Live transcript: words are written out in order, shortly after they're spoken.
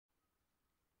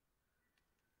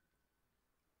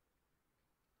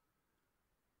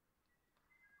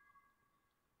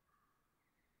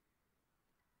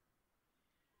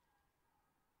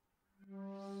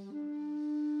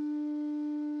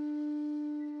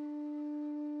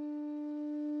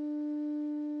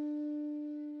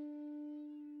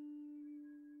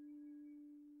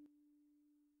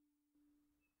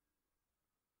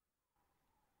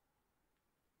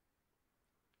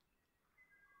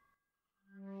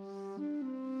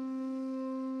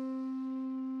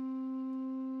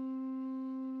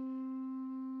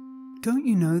Don't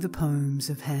you know the poems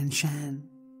of Hanshan?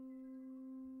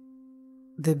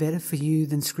 They're better for you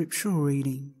than scriptural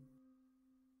reading.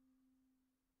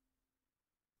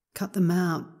 Cut them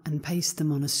out and paste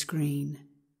them on a screen.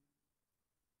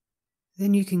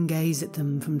 Then you can gaze at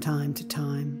them from time to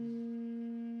time.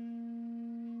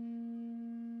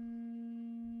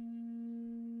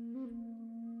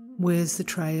 Where's the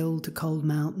trail to Cold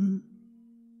Mountain?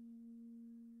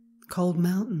 Cold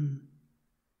Mountain.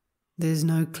 There's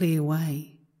no clear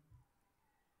way.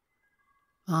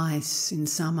 Ice in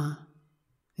summer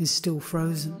is still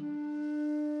frozen.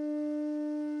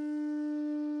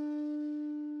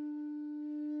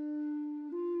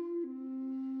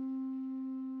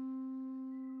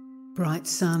 Bright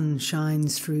sun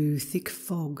shines through thick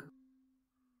fog.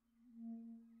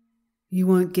 You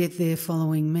won't get there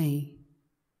following me.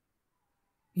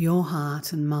 Your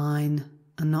heart and mine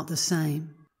are not the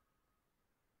same.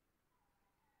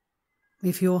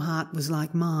 If your heart was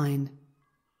like mine,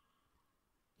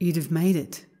 you'd have made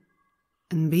it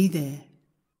and be there.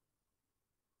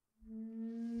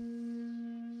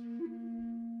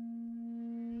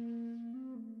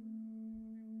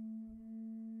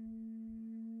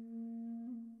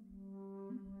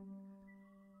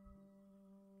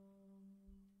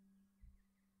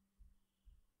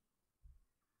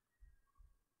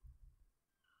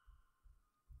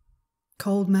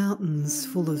 Cold mountains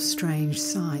full of strange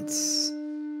sights.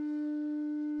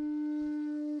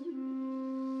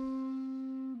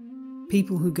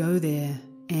 People who go there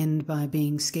end by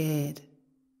being scared.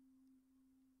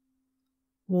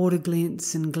 Water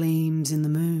glints and gleams in the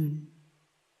moon.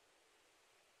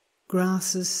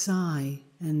 Grasses sigh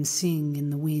and sing in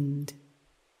the wind.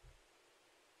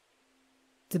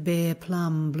 The bare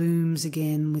plum blooms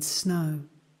again with snow.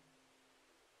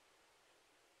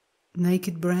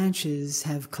 Naked branches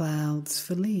have clouds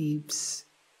for leaves.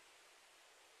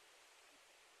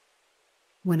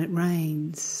 When it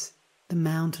rains, the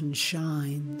mountain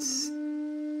shines.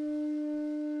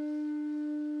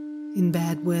 In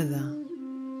bad weather,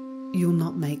 you'll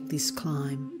not make this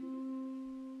climb.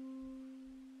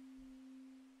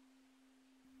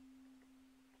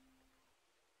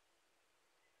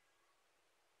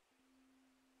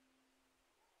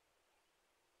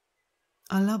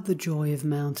 I love the joy of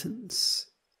mountains,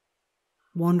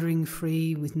 wandering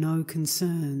free with no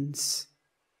concerns.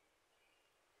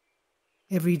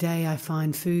 Every day I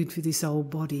find food for this old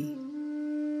body.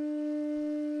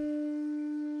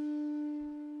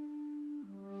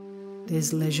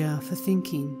 There's leisure for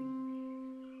thinking,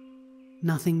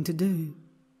 nothing to do.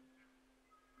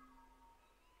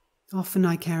 Often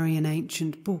I carry an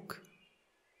ancient book.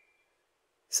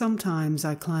 Sometimes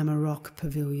I climb a rock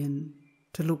pavilion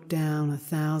to look down a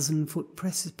 1,000-foot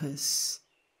precipice.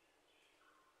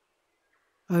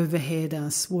 Overhead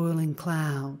are swirling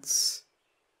clouds.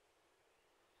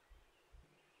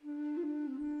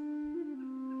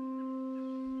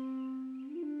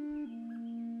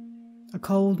 A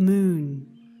cold moon,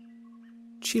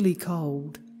 chilly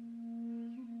cold.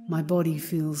 My body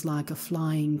feels like a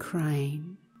flying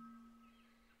crane.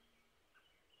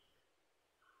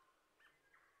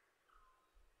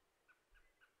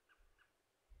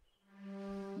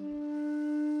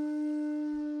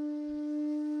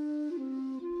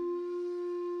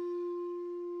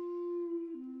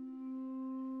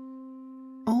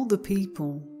 All the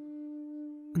people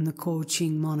in the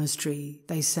𝐏𝐸𝐿 monastery,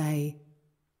 they say,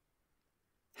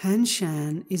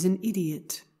 Hanshan is an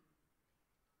idiot.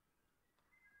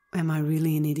 Am I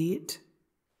really an idiot?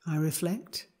 I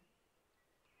reflect.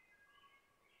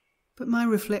 But my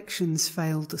reflections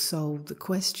fail to solve the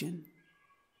question.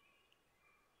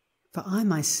 For I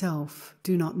myself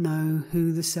do not know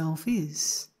who the self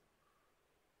is.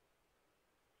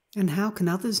 And how can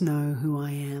others know who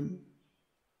I am?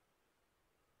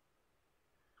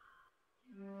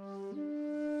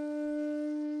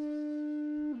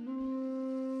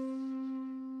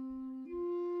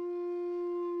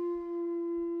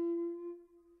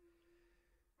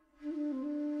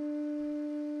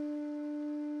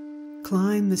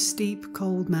 Climb the steep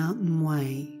cold mountain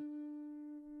way.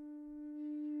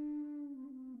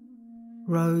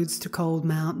 Roads to Cold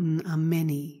Mountain are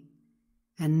many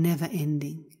and never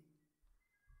ending.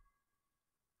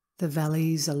 The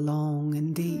valleys are long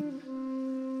and deep,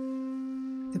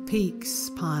 the peaks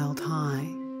piled high.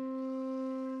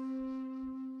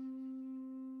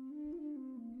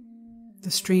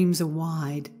 The streams are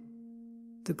wide,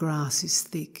 the grass is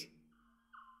thick.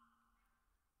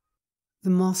 The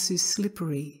moss is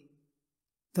slippery,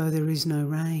 though there is no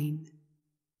rain.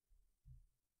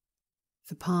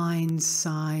 The pines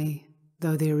sigh,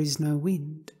 though there is no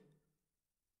wind.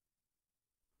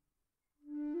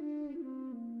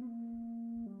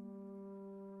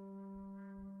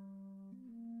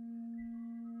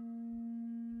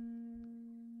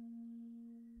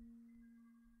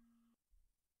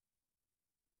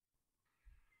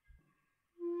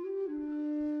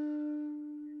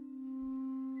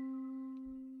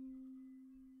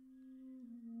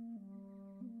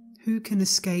 Who can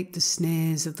escape the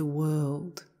snares of the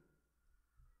world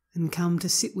and come to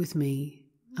sit with me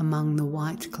among the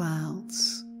white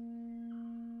clouds?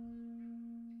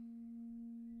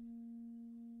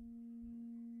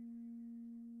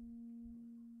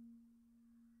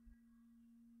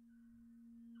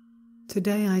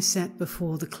 Today I sat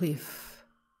before the cliff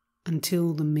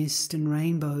until the mist and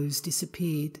rainbows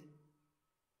disappeared.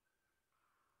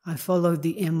 I followed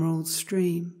the emerald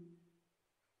stream,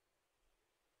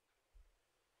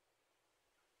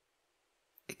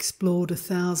 explored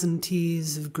 1,000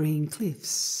 tiers of green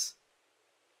cliffs.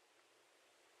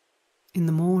 In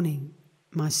the morning,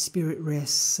 my spirit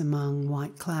rests among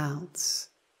white clouds.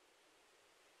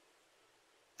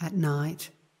 At night,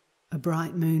 a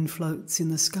bright moon floats in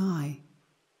the sky.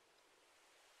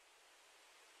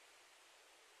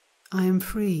 I am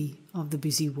free of the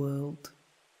busy world.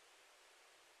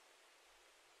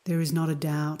 There is not a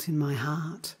doubt in my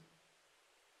heart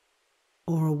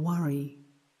or a worry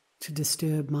to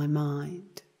disturb my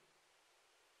mind.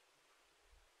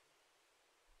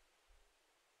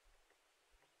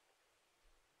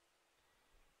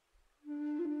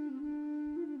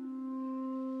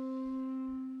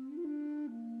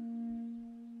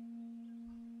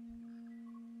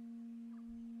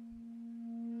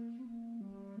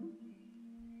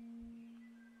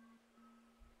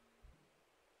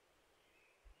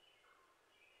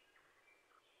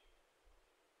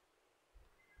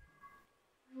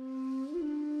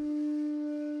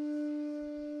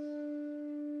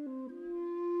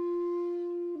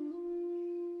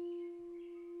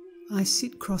 I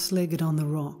sit cross-legged on the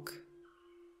rock.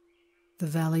 The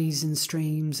valleys and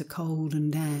streams are cold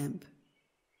and damp.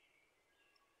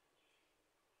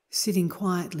 Sitting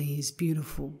quietly is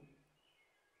beautiful.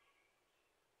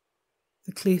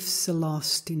 The cliffs are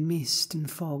lost in mist and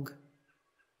fog.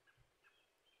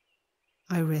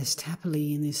 I rest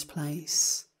happily in this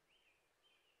place.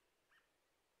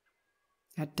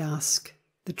 At dusk,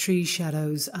 the tree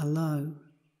shadows are low.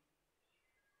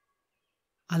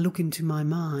 I look into my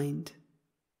mind.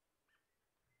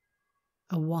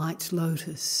 A white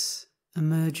lotus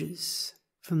emerges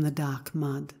from the dark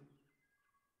mud.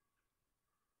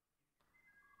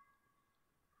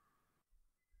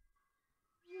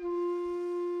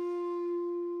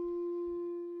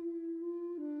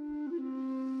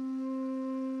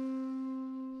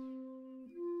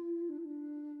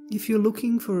 If you're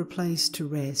looking for a place to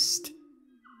rest,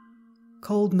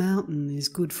 Cold Mountain is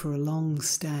good for a long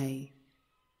stay.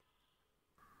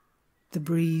 The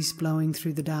breeze blowing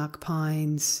through the dark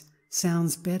pines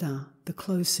sounds better the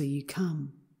closer you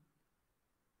come.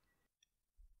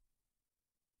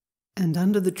 And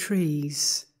under the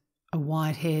trees, a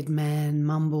white-haired man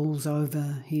mumbles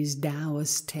over his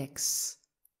Daoist texts.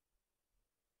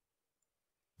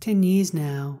 10 years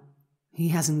now, he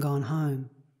hasn't gone home.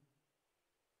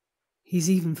 He's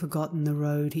even forgotten the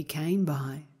road he came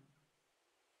by.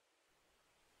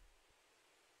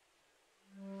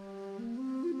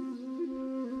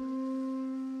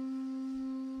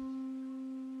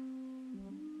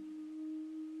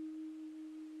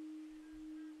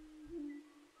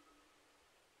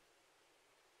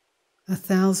 A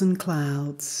 1,000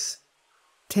 clouds,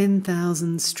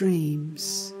 10,000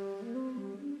 streams.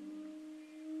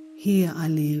 Here I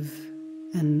live,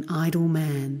 an idle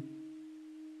man,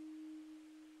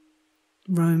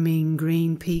 roaming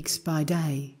green peaks by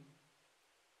day,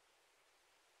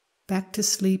 back to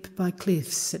sleep by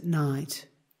cliffs at night.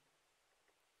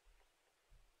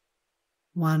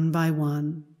 One by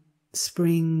one,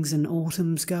 springs and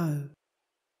autumns go,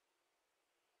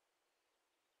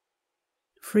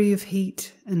 free of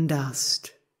heat and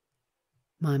dust,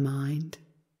 my mind.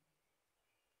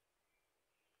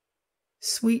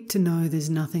 Sweet to know there's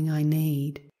nothing I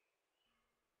need.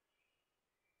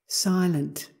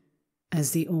 Silent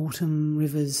as the autumn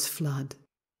rivers flood.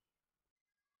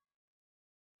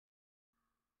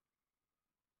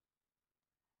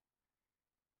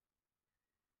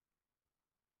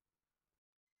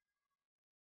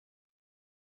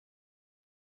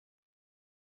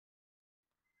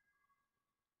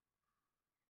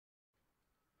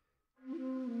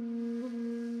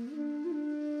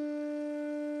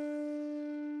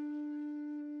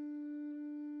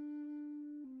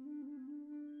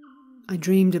 I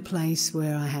dreamed a place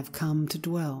where I have come to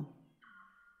dwell.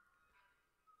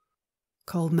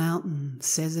 Cold Mountain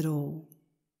says it all.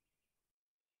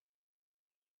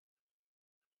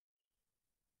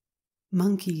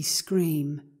 Monkeys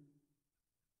scream.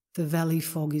 The valley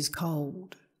fog is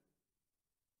cold.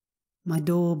 My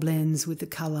door blends with the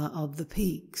colour of the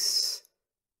peaks.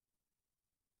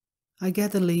 I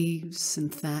gather leaves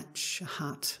and thatch a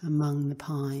hut among the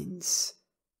pines.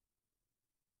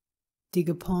 dig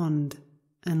a pond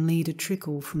and lead a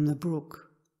trickle from the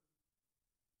brook.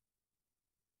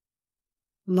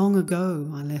 Long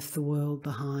ago I left the world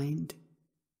behind.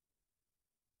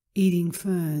 Eating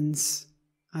ferns,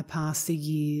 I pass the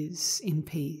years in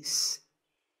peace.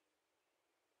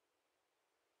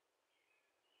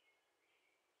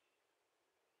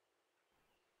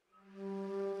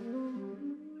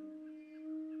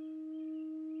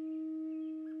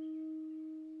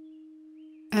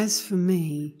 As for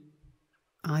me,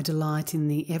 I delight in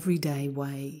the everyday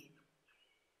way,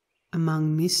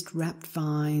 among mist-wrapped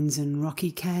vines and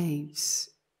rocky caves.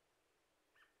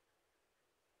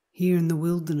 Here in the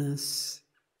wilderness,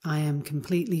 I am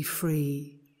completely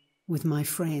free with my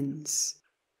friends,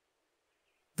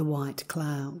 the white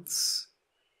clouds.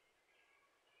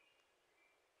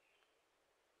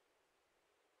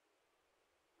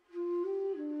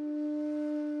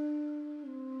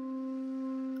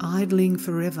 Idling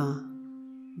forever,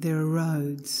 there are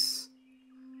roads,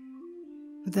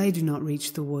 but they do not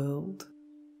reach the world.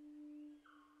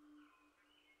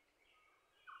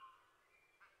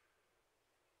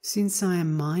 Since I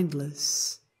am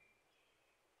mindless,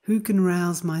 who can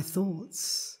rouse my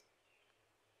thoughts?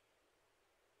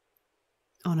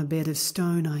 On a bed of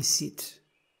stone I sit,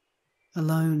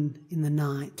 alone in the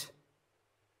night,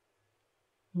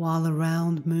 while a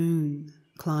round moon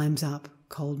climbs up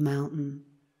Cold Mountain.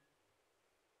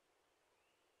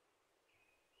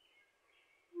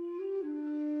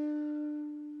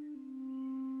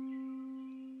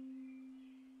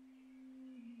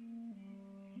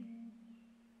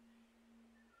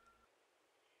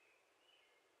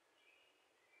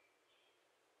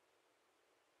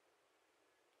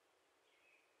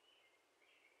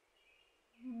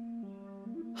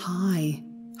 High,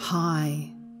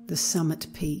 high, the summit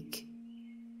peak,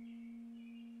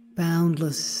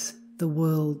 boundless the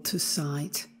world to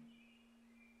sight.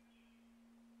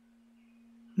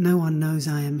 No one knows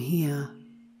I am here.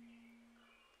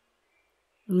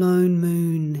 Lone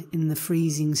moon in the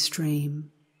freezing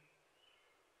stream.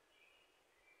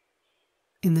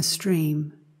 In the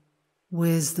stream,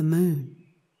 where's the moon?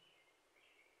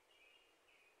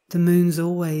 The moon's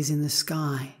always in the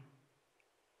sky.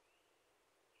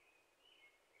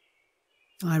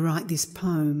 I write this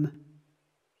poem,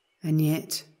 and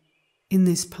yet, in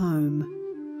this poem,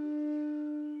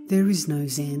 there is no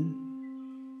Zen.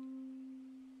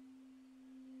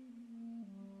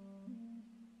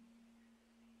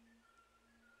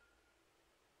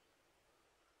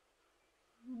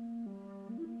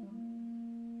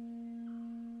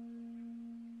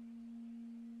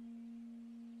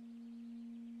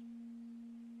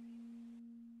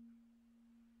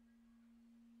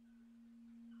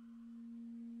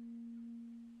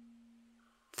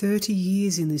 "30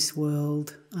 years in this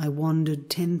world, I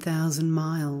wandered 10,000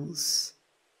 miles,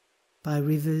 by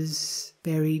rivers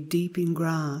buried deep in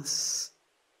grass,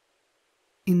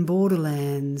 in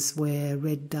borderlands where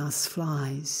red dust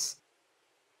flies.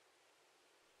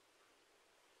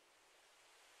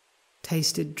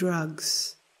 Tasted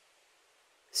drugs,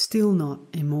 still not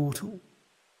immortal.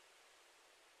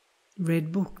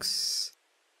 Read books,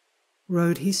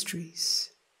 wrote histories.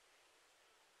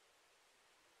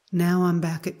 Now I'm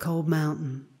back at Cold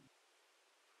Mountain,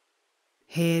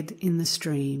 head in the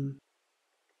stream,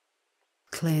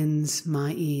 cleanse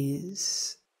my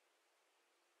ears."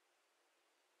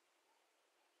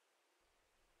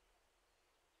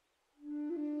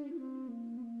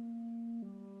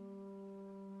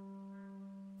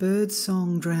 Bird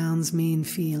song drowns me in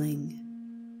feeling,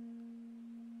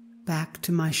 back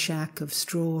to my shack of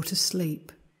straw to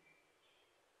sleep.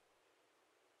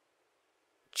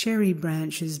 Cherry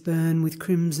branches burn with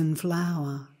crimson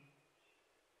flower.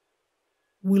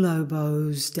 Willow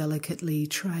boughs delicately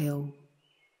trail.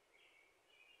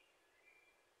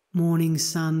 Morning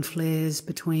sun flares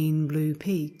between blue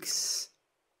peaks.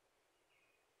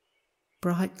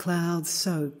 Bright clouds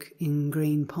soak in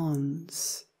green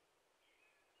ponds.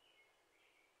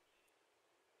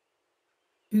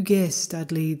 Who guessed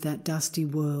I'd leave that dusty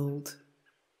world,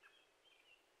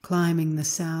 climbing the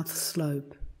south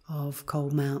slope of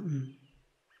Cold Mountain?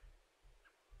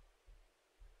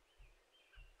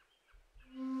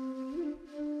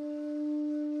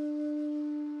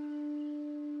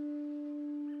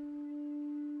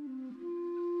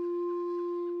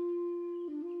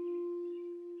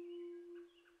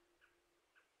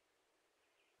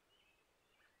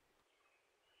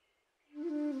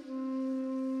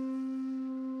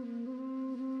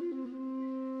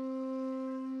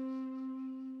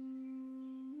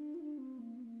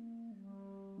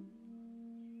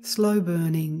 Slow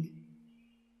burning,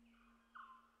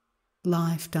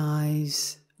 life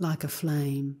dies like a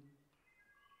flame,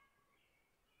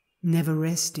 never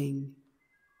resting,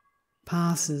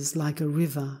 passes like a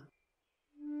river.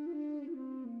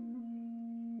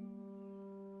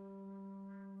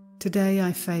 Today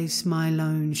I face my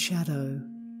lone shadow.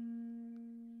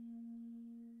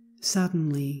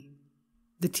 Suddenly,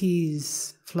 the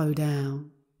tears flow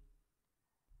down.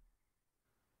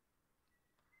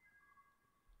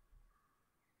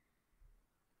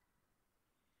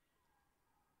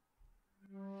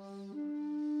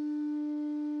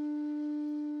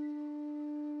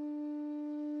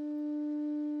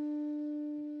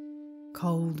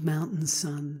 Cold mountain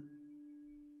sun,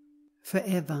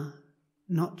 forever,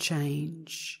 not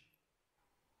change.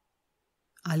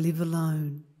 I live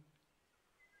alone,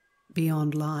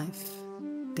 beyond life,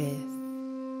 death.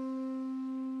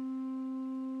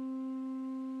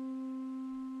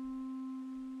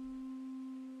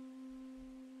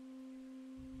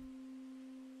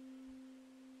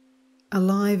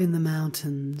 Alive in the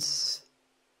mountains,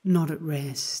 not at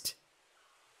rest.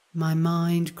 My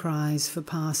mind cries for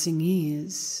passing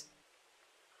years.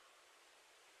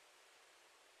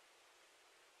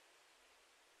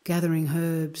 Gathering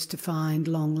herbs to find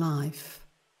long life.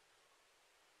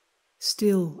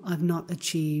 Still I've not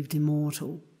achieved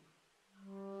immortal.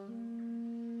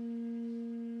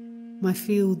 My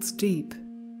field's deep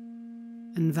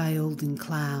and veiled in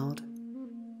cloud,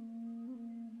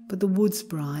 but the wood's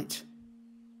bright,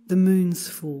 the moon's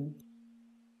full.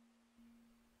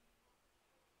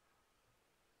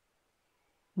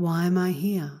 Why am I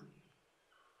here?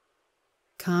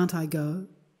 Can't I go?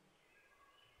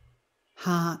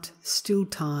 Heart still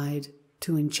tied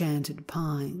to enchanted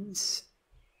pines.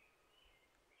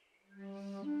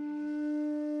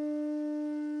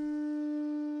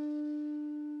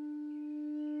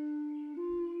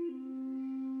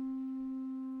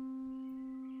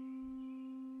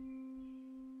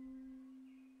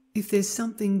 If there's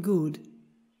something good,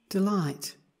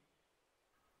 delight.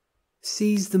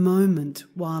 Seize the moment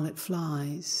while it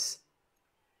flies.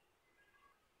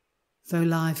 Though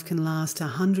life can last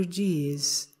 100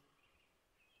 years,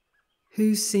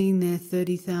 who's seen their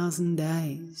 30,000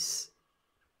 days?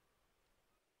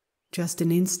 Just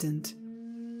an instant,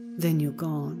 then you're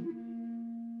gone.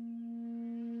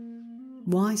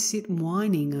 Why sit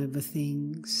whining over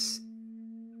things?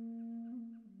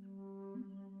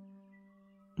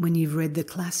 When you've read the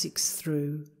classics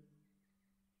through,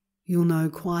 you'll know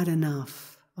quite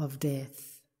enough of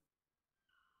death.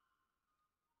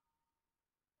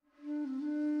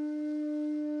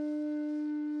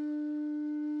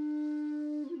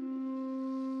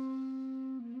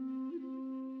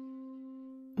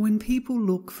 When people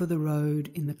look for the road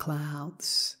in the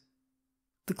clouds,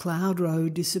 the cloud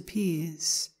road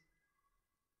disappears.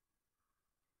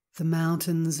 The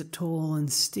mountains are tall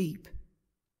and steep.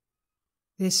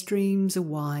 Their streams are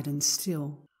wide and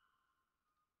still.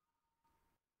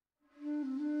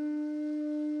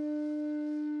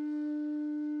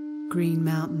 Green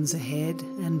mountains ahead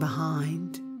and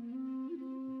behind.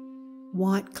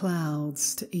 White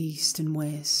clouds to east and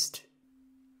west.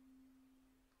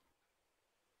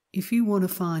 If you want to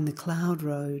find the cloud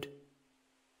road,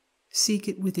 seek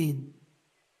it within.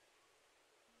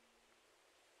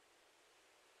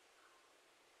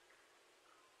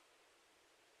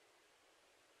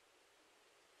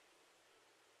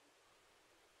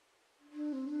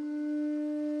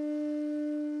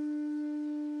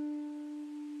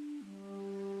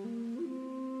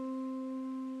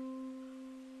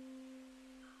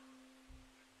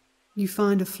 You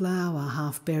find a flower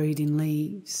half buried in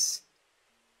leaves,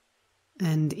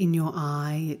 and in your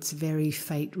eye its very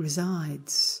fate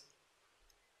resides.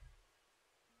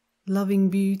 Loving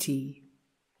beauty,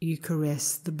 you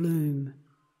caress the bloom.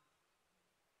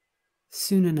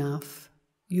 Soon enough,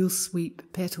 you'll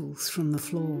sweep petals from the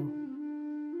floor.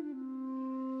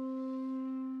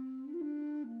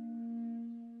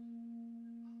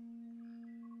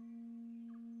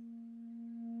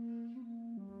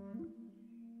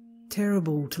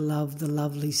 Terrible to love the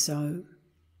lovely so,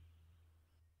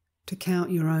 to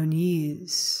count your own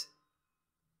years,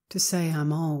 to say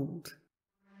I'm old.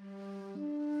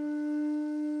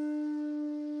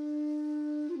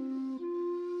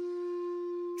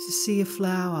 To see a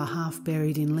flower half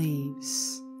buried in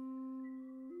leaves,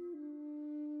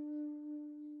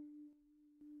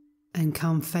 and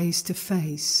come face to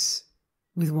face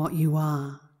with what you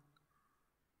are.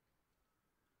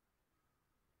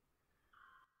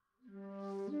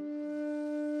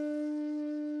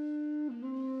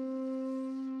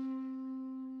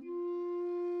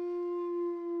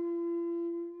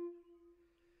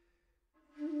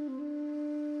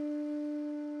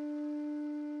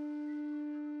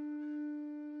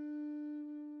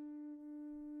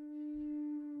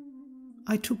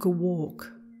 I took a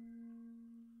walk.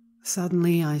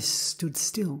 Suddenly I stood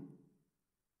still,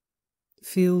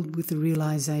 filled with the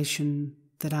realization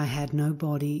that I had no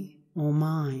body or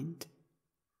mind.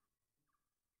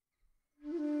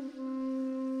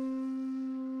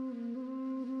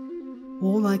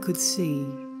 All I could see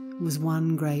was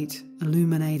one great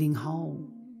illuminating whole,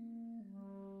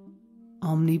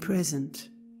 omnipresent,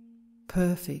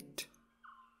 perfect,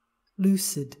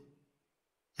 lucid,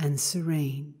 and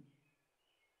serene.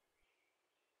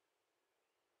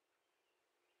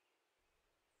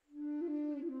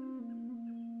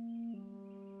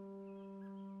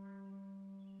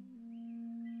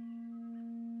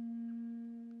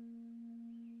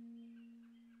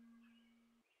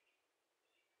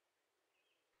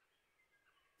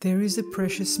 There is a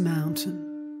precious mountain.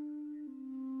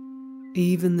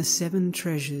 Even the 7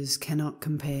 treasures cannot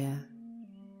compare.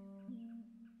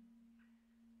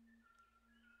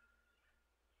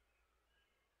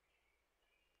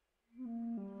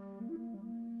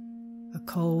 A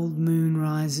cold moon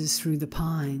rises through the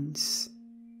pines,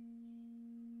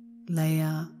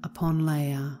 layer upon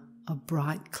layer of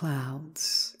bright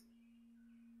clouds.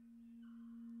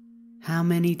 How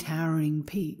many towering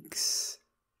peaks!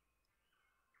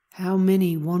 How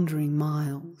many wandering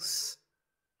miles!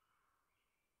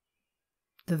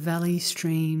 The valley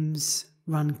streams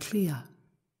run clear.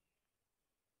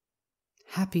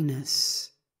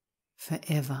 Happiness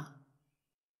forever.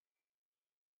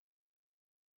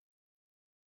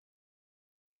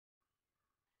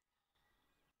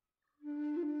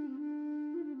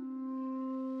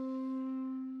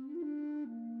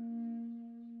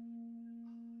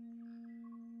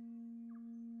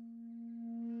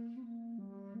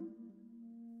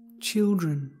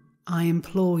 Children, I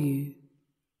implore you,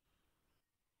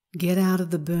 get out of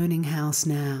the burning house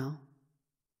now.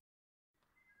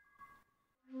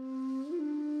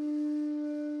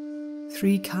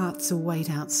 Three carts await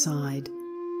outside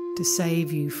to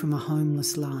save you from a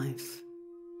homeless life.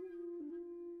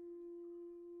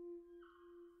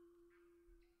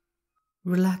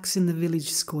 Relax in the village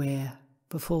square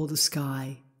before the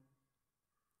sky.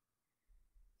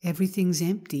 Everything's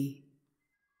empty.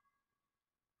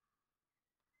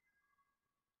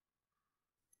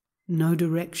 No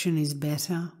direction is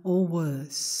better or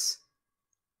worse.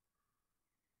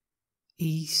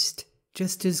 East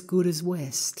just as good as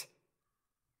west.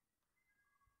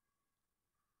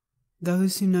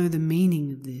 Those who know the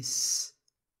meaning of this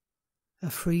are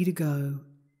free to go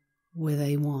where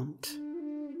they want.